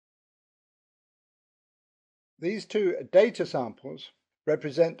These two data samples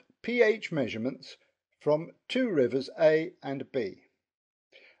represent pH measurements from two rivers A and B.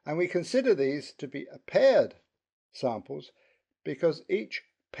 And we consider these to be paired samples because each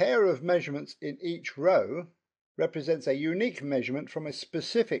pair of measurements in each row represents a unique measurement from a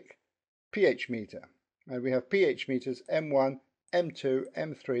specific pH meter. And we have pH meters M1, M2,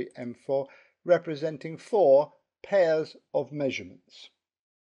 M3, M4 representing 4 pairs of measurements.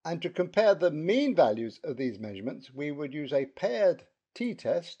 And to compare the mean values of these measurements, we would use a paired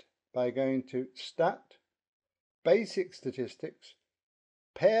t-test by going to Stat, Basic Statistics,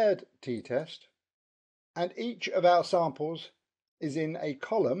 Paired t-test, and each of our samples is in a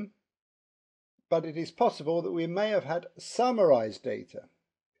column, but it is possible that we may have had summarized data.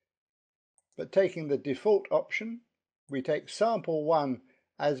 But taking the default option, we take sample 1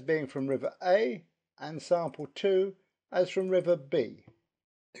 as being from river A and sample 2 as from river B.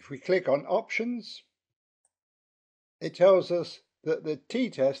 If we click on options, it tells us that the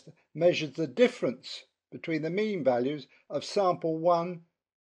t-test measures the difference between the mean values of sample 1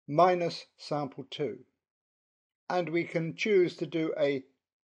 minus sample 2. And we can choose to do a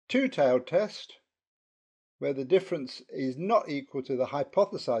two-tailed test where the difference is not equal to the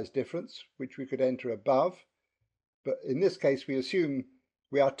hypothesized difference, which we could enter above, but in this case we assume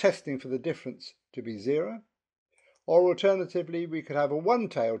we are testing for the difference to be 0. Or alternatively, we could have a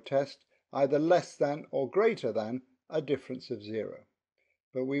one-tailed test, either less than or greater than a difference of 0.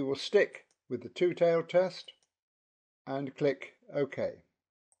 But we will stick with the two-tailed test and click OK.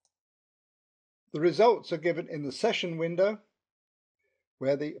 The results are given in the session window,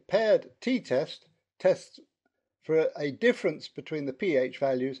 where the paired t-test tests for a difference between the pH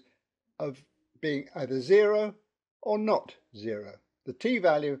values of being either 0 or not 0. The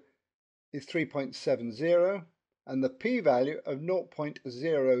t-value is 3.70 and the p-value of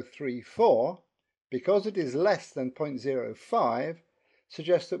 0.034, because it is less than 0.05,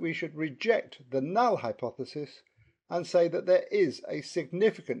 suggests that we should reject the null hypothesis and say that there is a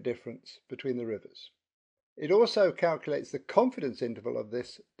significant difference between the rivers. It also calculates the confidence interval of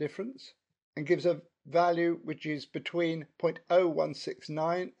this difference and gives a value which is between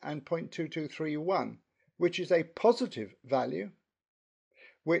 0.0169 and 0.2231, which is a positive value,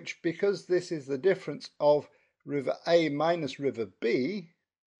 which, because this is the difference of river A minus river B,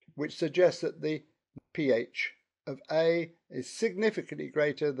 which suggests that the pH of A is significantly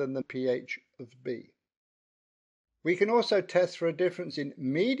greater than the pH of B. We can also test for a difference in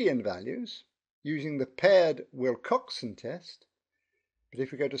median values using the paired Wilcoxon test, but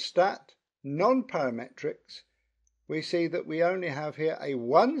if we go to Stat, Non-Parametrics, we see that we only have here a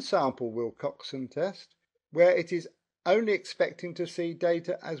one-sample Wilcoxon test, where it is only expecting to see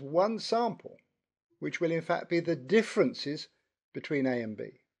data as one sample, which will in fact be the differences between A and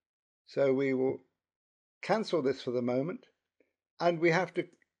B. So we will cancel this for the moment, and we have to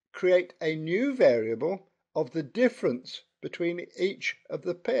create a new variable of the difference between each of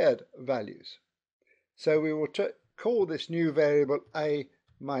the paired values. So we will call this new variable A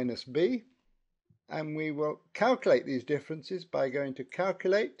minus B, and we will calculate these differences by going to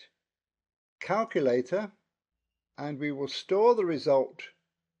Calculate, Calculator, and we will store the result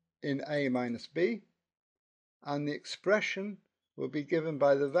in A minus B, and the expression will be given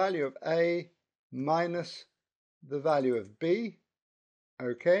by the value of A minus the value of B.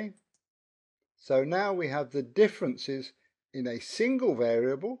 Okay, so now we have the differences in a single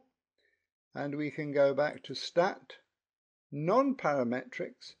variable, and we can go back to Stat,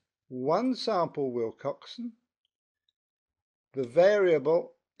 Non-Parametrics, one sample Wilcoxon. The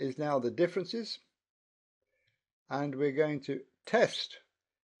variable is now the differences, and we're going to test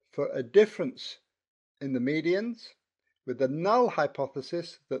for a difference in the medians with the null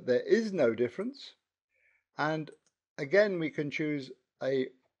hypothesis that there is no difference. And again, we can choose a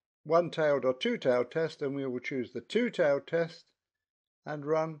one-tailed or two-tailed test, and we will choose the two-tailed test and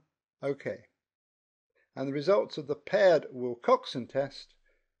run OK. And the results of the paired Wilcoxon test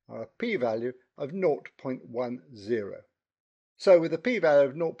are a p-value of 0.10. So with a p-value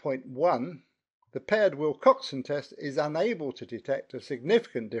of 0.1, the paired Wilcoxon test is unable to detect a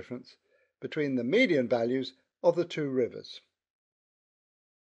significant difference between the median values of the two rivers.